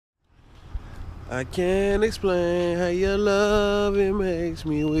I can't explain how your love, it makes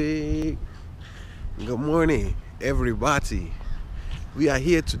me weak. Good morning, everybody. We are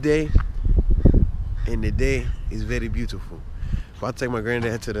here today, and the day is very beautiful. I'll take my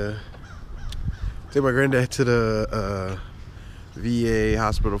granddad to the VA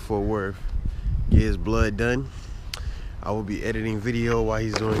hospital Fort Worth, get his blood done. I will be editing video while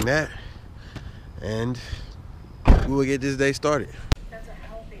he's doing that, and we will get this day started. That's a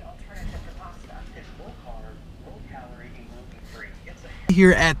healthy alternative to pasta. It's low carb, low calorie, and gluten-free.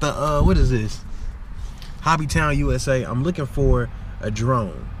 Here at the what is this? Hobbytown, USA. I'm looking for a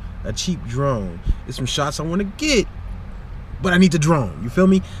drone, a cheap drone. There's some shots I want to get, but I need the drone. You feel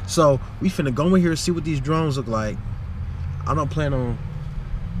me? So we finna go in here and see what these drones look like. I don't plan on.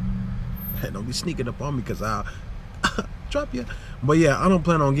 Don't be sneaking up on me, cause I'll drop you. But yeah, I don't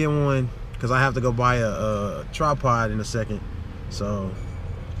plan on getting one, cause I have to go buy a tripod in a second. So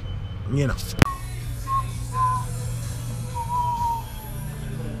you know.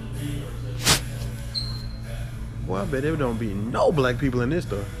 Boy, I bet there don't be no black people in this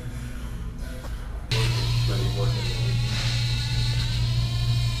store.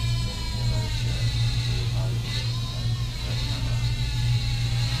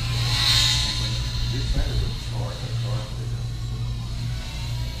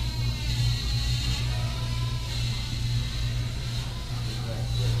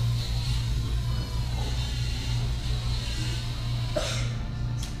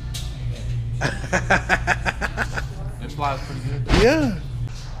 This fly's pretty good. Yeah.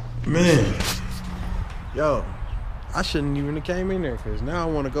 Man. Yo, I shouldn't even have came in there, because now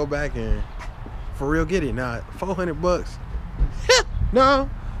I want to go back and for real get it. Now, 400 bucks. No.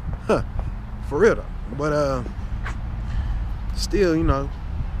 Huh. For real though. But still, you know,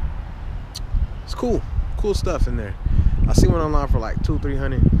 it's cool. Cool stuff in there. I see one online for like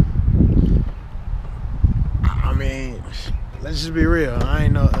 $200-300. I mean, let's just be real. I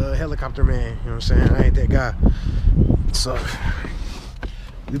ain't no helicopter man. You know what I'm saying? I ain't that guy. So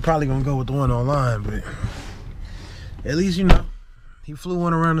we probably gonna go with the one online, but at least, you know, he flew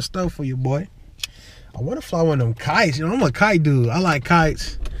one around the stove for you, boy. I want to fly one of them kites. You know, I'm a kite dude. I like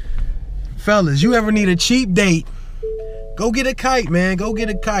kites. Fellas, you ever need a cheap date, go get a kite, man. Go get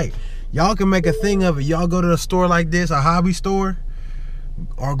a kite. Y'all can make a thing of it. Y'all go to a store like this, a hobby store,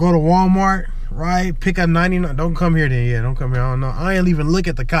 or go to Walmart, right? Pick up 99. Don't come here then. Yeah, don't come here. I don't know. I ain't even look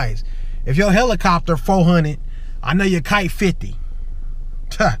at the kites. If your helicopter 400, I know your kite 50.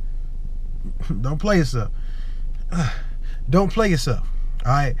 Don't play yourself. Don't play yourself.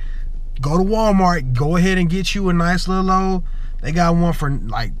 All right. Go to Walmart. Go ahead and get you a nice little old. They got one for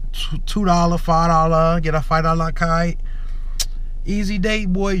like $2, $5. Get a $5 kite. Easy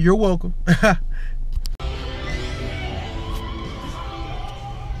date, boy. You're welcome.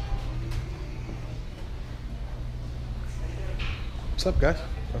 What's up, guys?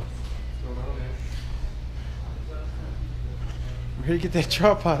 I'm here to get that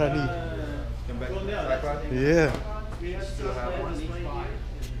tripod I need. Come back to the tripod? Yeah.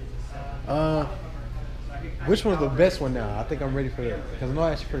 Which one's the best one now? I think I'm ready for that, because I know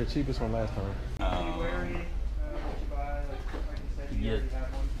I asked you for the cheapest one last time. Yeah.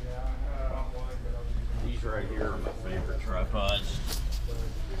 These right here are my favorite tripods.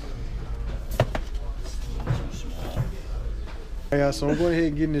 Too small. Yeah, so I'm going ahead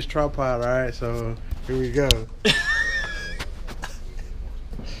and getting this tripod, alright? So here we go.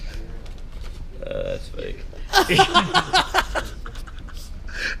 That's fake.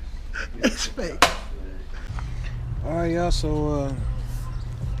 It's fake. Alright, y'all, so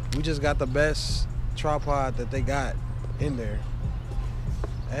we just got the best tripod that they got in there.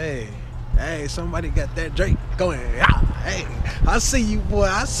 Hey, somebody got that Drake going. Hey, I see you, boy.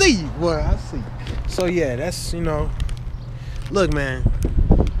 I see you, boy. I see you. So yeah, that's, you know, look, man.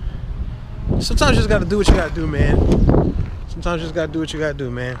 Sometimes you just gotta do what you gotta do, man. Sometimes you just gotta do what you gotta do,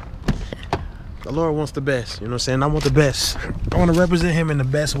 man. The Lord wants the best, you know what I'm saying? I want the best. I want to represent him in the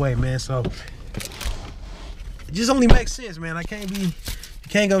best way, man. So it just only makes sense, man. You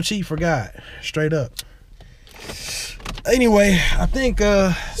can't go cheap for God. Straight up. Anyway, I think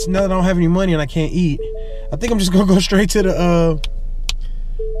now that I don't have any money and I can't eat, I think I'm just gonna go straight to the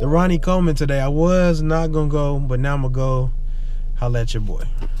Ronnie Coleman today. I was not gonna go, but now I'm gonna go holla at your boy.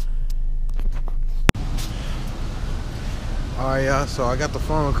 Alright, y'all, so I got the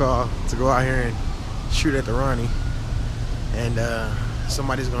phone call to go out here and shoot at the Ronnie, and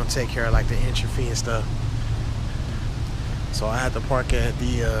somebody's gonna take care of like the entry fee and stuff. So I had to park at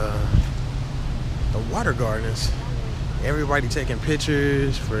the Water Gardens. Everybody taking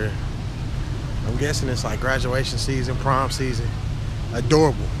pictures for, I'm guessing it's like graduation season, prom season.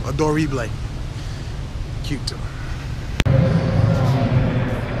 Adorable, adorable. cute too.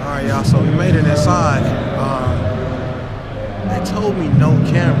 Alright, y'all, so we made it inside. They told me no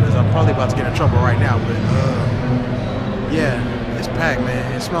cameras. I'm probably about to get in trouble right now, but yeah, it's packed,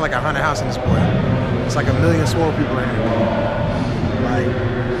 man. It smells like a haunted house in this boy. It's like 1 million swole people in here. Like,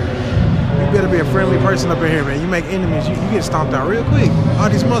 you better be a friendly person up in here, man. You make enemies, you get stomped out real quick. All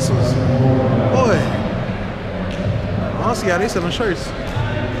these muscles. Boy. I don't see how they selling shirts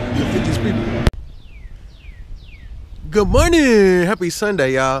to fit these people. Good morning. Happy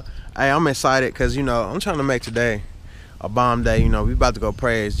Sunday, y'all. Hey, I'm excited because, you know, I'm trying to make today a bomb day. You know, we about to go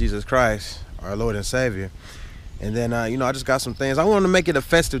praise Jesus Christ, our Lord and Savior. And then, you know, I just got some things. I wanted to make it a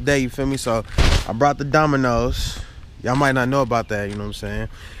festive day, you feel me? So I brought the dominoes. Y'all might not know about that, you know what I'm saying?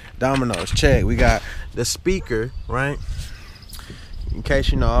 Dominoes, check. We got the speaker, right? In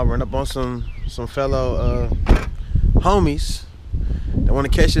case, you know, I'll run up on some fellow homies that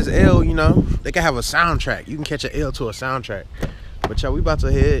want to catch this L, you know. They can have a soundtrack. You can catch an L to a soundtrack. But y'all, we about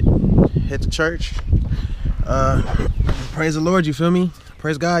to head to church. Praise the Lord, you feel me?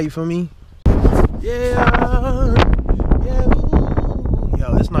 Praise God, you feel me? Yeah.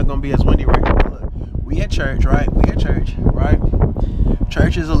 Yo, it's not gonna be as windy right here. Look, we at church, right?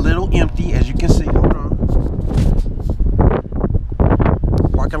 Church is a little empty, as you can see. Hold on.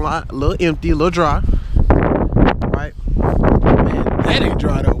 Parking lot, a little empty, a little dry. Right? Man, that ain't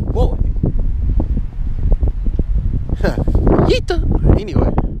dry though, boy.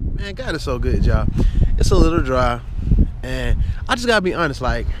 Anyway, man, God is so good, y'all. It's a little dry, and I just gotta be honest.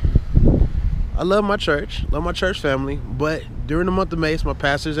 Like, I love my church family, but during the month of May, it's my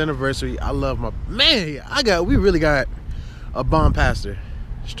pastor's anniversary. I love my man. We really got a bomb pastor,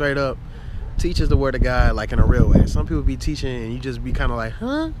 straight up teaches the word of God like in a real way. Some people be teaching and you just be kind of like,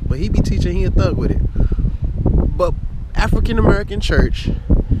 huh? But he be teaching, he a thug with it. But African American church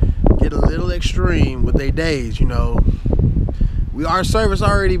get a little extreme with their days, you know. Our service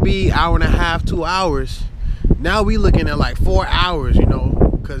already be 1.5 hours, 2 hours. Now we looking at like 4 hours, you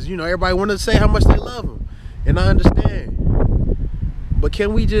know, because, you know, everybody want to say how much they love them, and I understand. But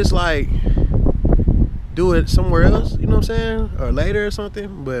can we just like do it somewhere else, you know what I'm saying, or later or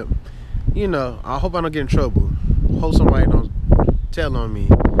something? But, you know, I hope I don't get in trouble. Hope somebody don't tell on me.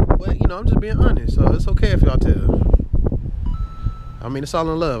 But, you know, I'm just being honest, so it's okay if y'all tell. I mean, it's all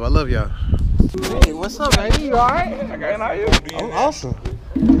in love. I love y'all. Hey, what's up, baby? You alright? How you? I'm awesome.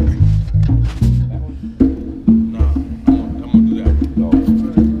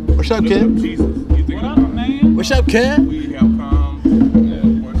 What's up, kid? What up, man? What's up, kid? We have come. Yeah,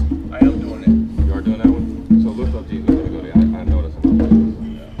 of course. I am doing that. You are doing that one? So lift up Jesus. Let me go there. I know that's in my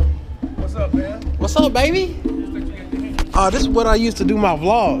place. What's up, man? What's up, baby? Oh, this is what I used to do my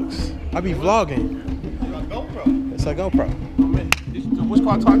vlogs. I be vlogging. GoPro. It's a GoPro. Which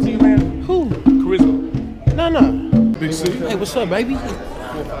car talk to you, man? Who? Charisma. No. Big C. Hey, what's up, baby?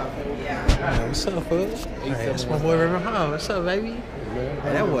 Hey, what's up, fool? Hey, that's my boy Reverend Hall. What's up, baby?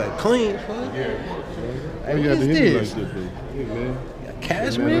 Hey, that boy clean, fool. Hey, what is this?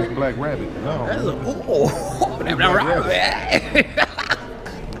 Cashmere? Black Rabbit. No. That's a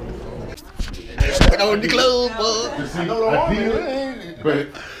on the clothes, boy. But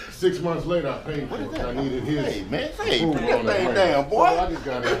 6 months later, I paid for it. I needed his. Hey, man, hey, food put that on the thing plate. down, boy. I just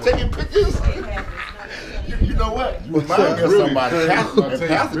got You're it. taking pictures. You know what? You remind me of Really somebody. crazy.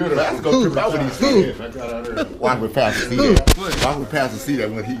 Pastor go trip out when he see it. I got out there. Why would Pastor see that? Why would Pastor see that?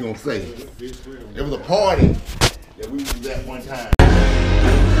 What he gonna say? It was a party that we was at one time.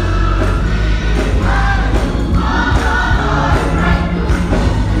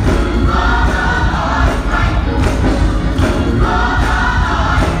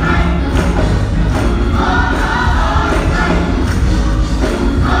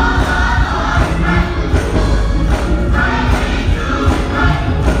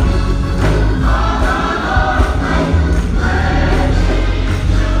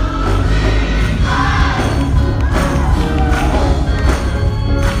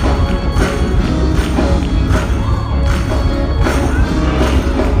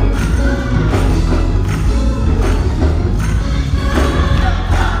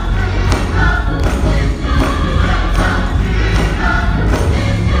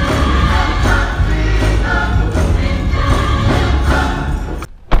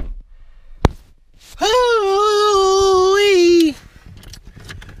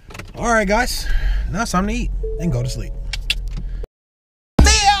 Alright, guys. Now it's time to eat and go to sleep.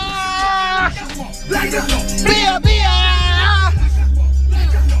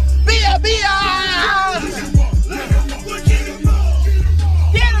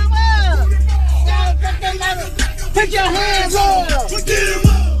 Put your hands up. Get 'em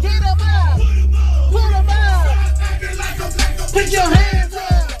up. Put 'em up.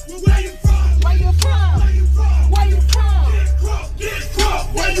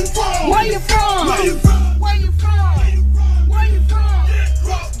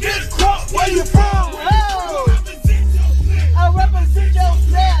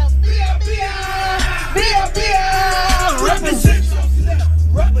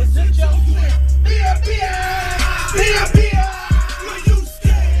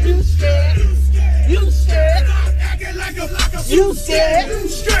 You scared?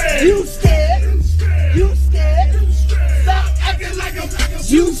 You scared? You scared? Stop acting like a.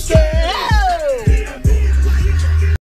 You scared?